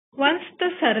Once the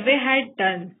survey had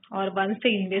done or once the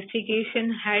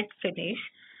investigation had finished,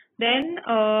 then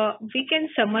we can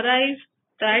summarize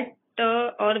that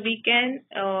or we can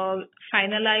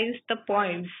finalize the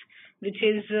points which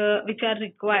are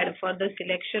required for the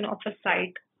selection of a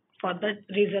site for the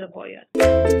reservoir.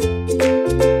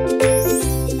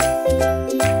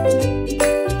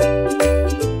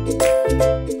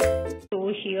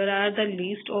 So here are the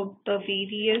list of the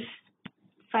various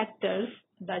factors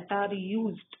that are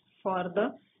used for the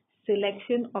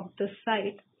selection of the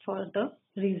site for the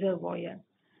reservoir.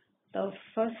 The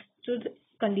first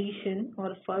condition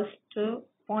or first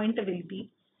point will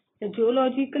be the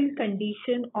geological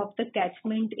condition of the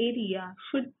catchment area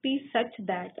should be such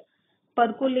that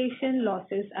percolation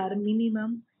losses are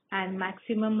minimum and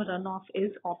maximum runoff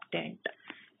is obtained.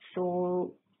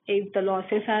 So if the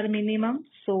losses are minimum,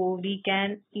 so we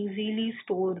can easily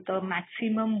store the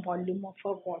maximum volume of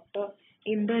water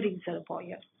in the reservoir.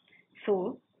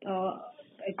 So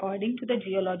according to the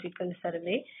geological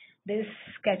survey, this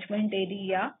catchment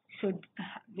area should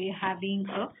be having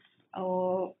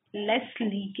a less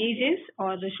leakages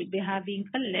or should be having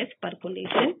a less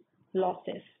percolation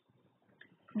losses.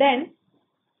 Then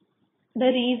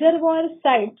the reservoir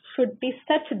site should be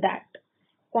such that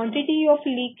quantity of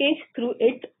leakage through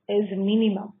it is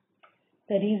minimum.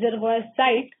 The reservoir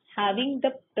site having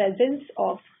the presence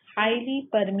of highly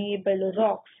permeable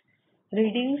rocks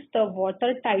reduce the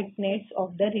water tightness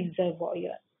of the reservoir.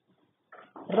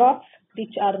 Rocks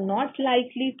which are not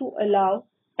likely to allow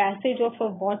passage of a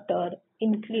water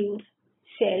include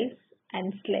shells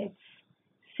and slates,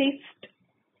 schist,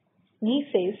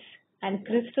 gneiss, and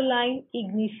crystalline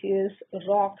igneous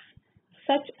rocks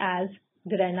such as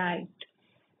granite.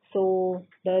 So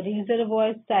the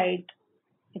reservoir site,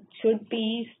 it should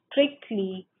be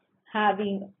strictly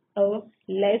having a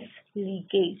less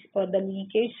leakage or the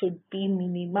leakage should be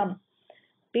minimum,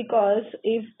 because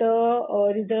if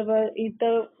the reservoir, if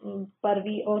the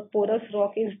pervi or porous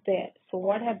rock is there, so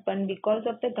what happened, because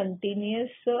of the continuous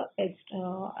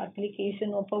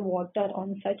application of a water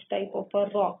on such type of a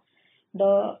rock,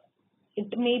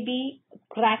 it may be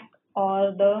crack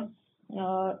or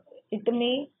it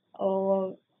may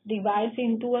divides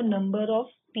into a number of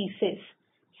pieces.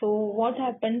 So what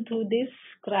happened through this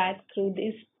crack, through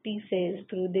these pieces,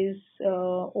 through this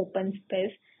open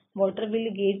space, water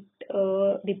will get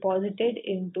deposited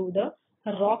into the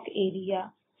rock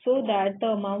area, so that the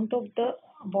amount of the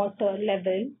water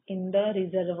level in the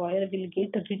reservoir will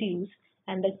get reduced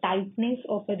and the tightness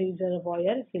of a reservoir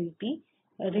will be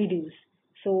reduced.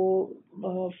 So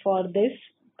for this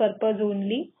purpose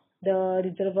only, the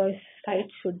reservoir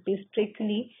site should be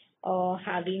strictly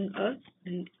having a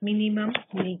minimum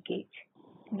leakage.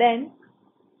 Then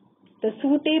the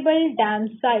suitable dam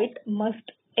site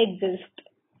must exist.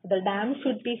 The dam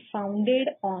should be founded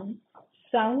on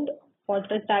sound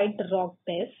watertight rock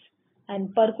base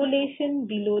and percolation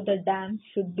below the dam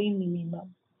should be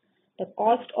minimum. The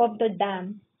cost of the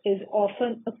dam is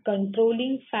often a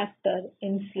controlling factor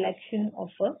in selection of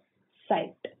a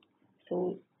site.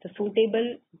 So the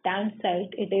suitable dam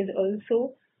site, it is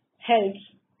also helps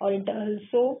or it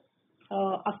also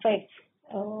affects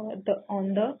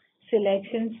on the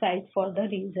selection site for the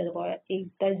reservoir. If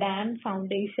the dam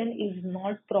foundation is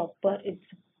not proper, it's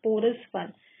porous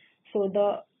one, so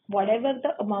the whatever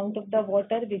the amount of the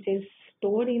water which is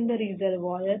stored in the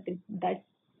reservoir,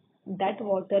 that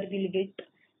water will get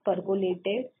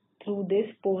percolated through this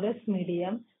porous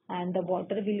medium, and the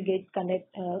water will get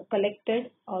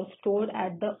collected or stored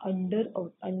at the under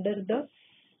the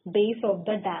base of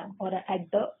the dam or at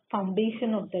the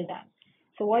foundation of the dam.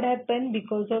 So what happened,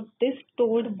 because of this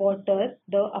stored water,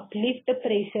 the uplift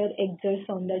pressure exerts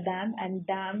on the dam and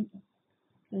dam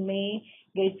may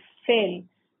get fail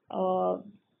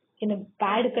in a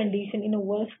bad condition, in a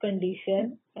worse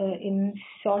condition in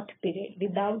short period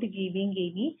without giving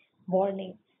any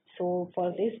warning. So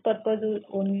for this purpose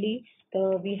only,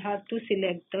 we have to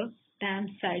select the dam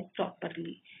site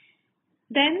properly.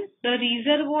 Then the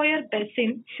reservoir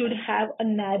basin should have a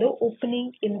narrow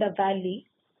opening in the valley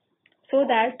so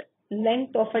that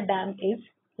length of a dam is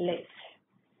less.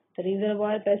 The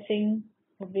reservoir basin,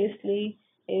 obviously,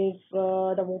 if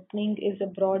the opening is a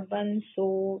broad one,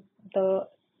 so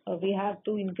we have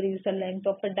to increase the length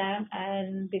of a dam,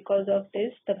 and because of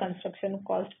this, the construction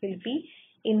cost will be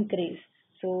increased.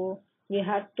 So we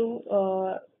have to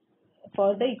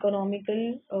for the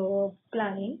economical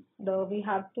planning, we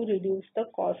have to reduce the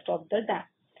cost of the dam.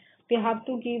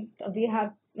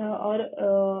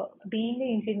 Being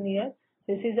an engineer,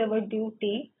 this is our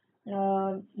duty. We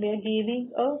are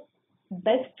giving a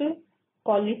best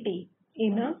quality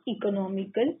in a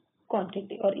economical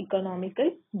quantity or economical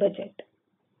budget.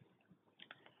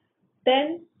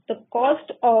 Then the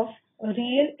cost of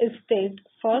real estate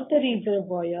for the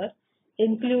reservoir,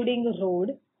 including road,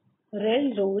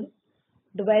 railroad,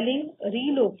 dwelling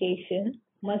relocation,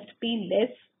 must be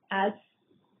less as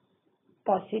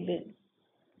possible.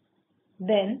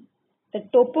 Then, the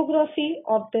topography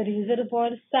of the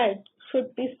reservoir site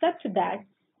should be such that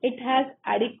it has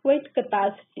adequate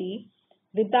capacity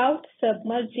without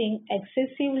submerging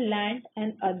excessive land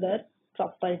and other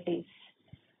properties.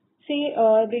 See,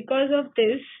 because of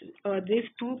this, these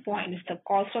 2 points, the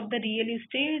cost of the real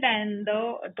estate and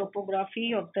the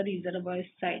topography of the reservoir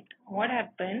site. What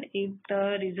happened if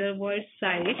the reservoir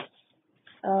site,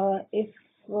 if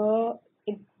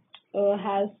it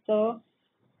has the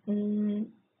mm,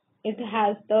 it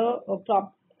has the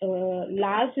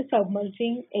large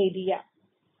submerging area,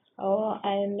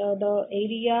 and the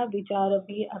area we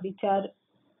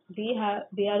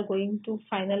are going to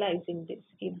finalizing this.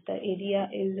 If the area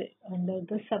is under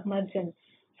the submerging,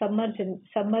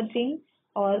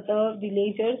 or the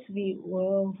villagers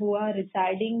who are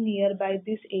residing nearby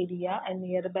this area and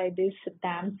nearby this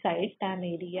dam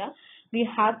area, we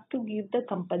have to give the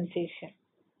compensation.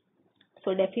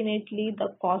 So definitely the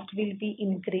cost will be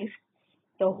increased,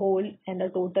 the whole and the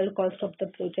total cost of the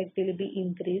project will be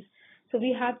increased. So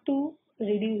we have to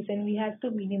reduce and we have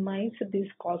to minimize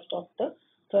this cost of the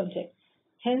project.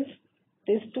 Hence,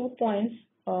 these 2 points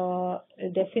are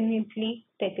definitely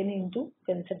taken into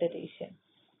consideration.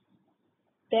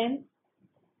 Then,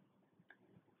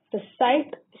 the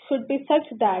site should be such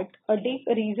that a deep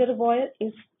reservoir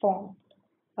is formed.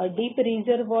 A deep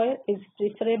reservoir is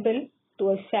preferable to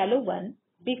a shallow one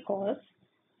because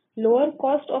lower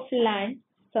cost of land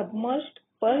submerged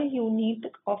per unit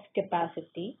of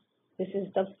capacity. This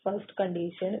is the first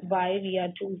condition why we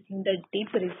are choosing the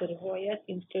deep reservoir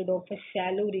instead of a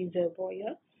shallow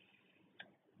reservoir.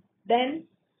 Then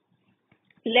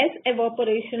less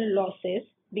evaporation losses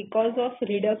because of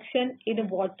reduction in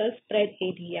water spread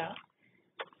area.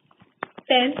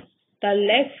 Then the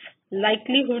less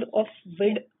likelihood of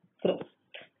weed growth.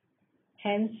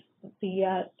 Hence,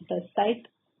 the site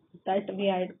that we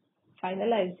are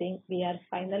finalizing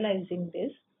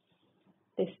this.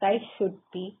 The site should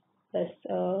be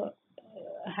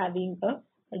having a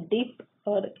deep,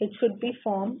 or it should be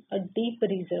formed a deep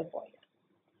reservoir.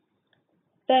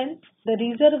 Then the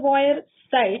reservoir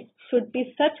site should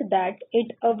be such that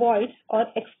it avoids or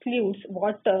excludes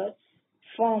water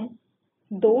from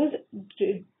those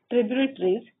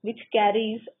tributaries which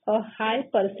carries a high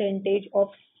percentage of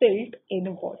silt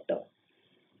in water.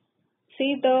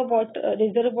 See, the water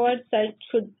reservoir site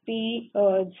should be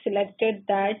selected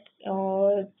that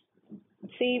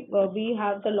we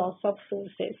have the loss of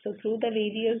sources. So through the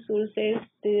various sources,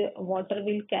 the water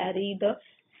will carry the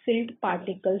silt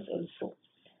particles also.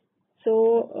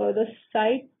 So the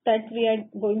site that we are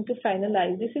going to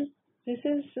finalize, this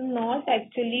is not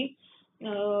actually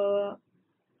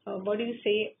what do you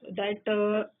say, that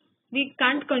we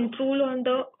can't control on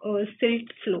the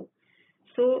silt flow.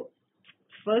 So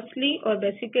firstly or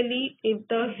basically, if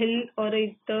the hill or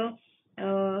if the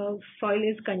soil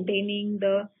is containing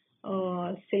the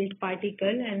silt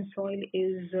particle and soil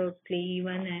is clay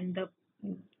one, and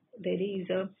there is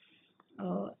a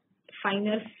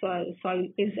finer soil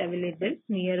is available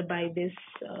nearby this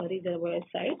reservoir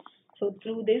site. So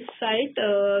through this site,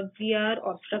 we are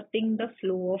obstructing the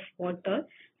flow of water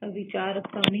which are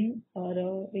coming or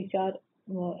which are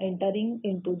entering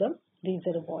into the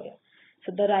reservoir.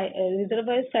 So the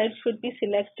reservoir site should be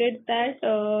selected that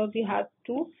we have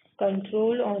to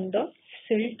control on the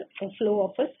silt flow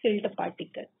of a silt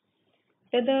particle.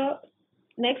 So the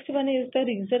next one is the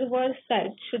reservoir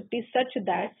site should be such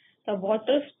that the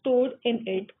water stored in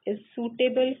it is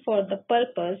suitable for the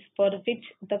purpose for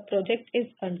which the project is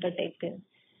undertaken.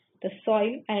 The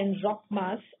soil and rock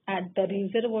mass at the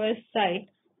reservoir site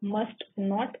must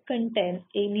not contain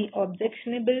any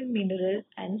objectionable mineral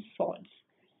and salts.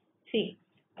 See,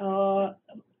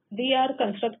 we are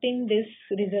constructing this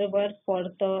reservoir for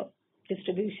the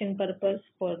distribution purpose,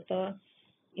 for the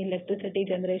electricity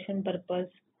generation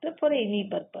purpose, for any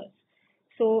purpose.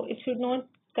 So it should not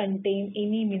contain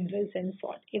any minerals and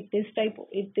salt. If this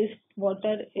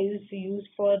water is used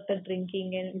for the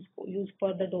drinking and is used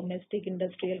for the domestic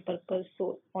industrial purpose,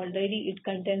 so already it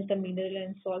contains the mineral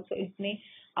and salt, so it may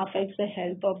affect the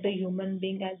health of the human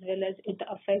being as well as it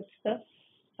affects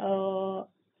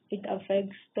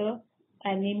the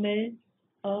animal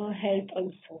health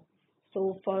also.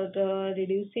 So for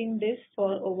reducing this,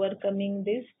 for overcoming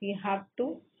this, we have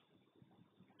to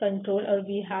control, or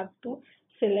we have to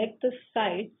select the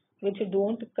site which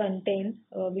doesn't contain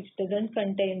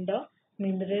the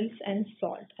minerals and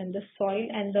salt, and the soil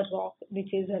and the rock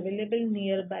which is available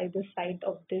nearby the site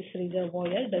of this reservoir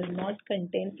does not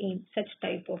contain in such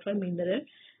type of a mineral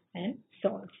and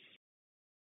salts.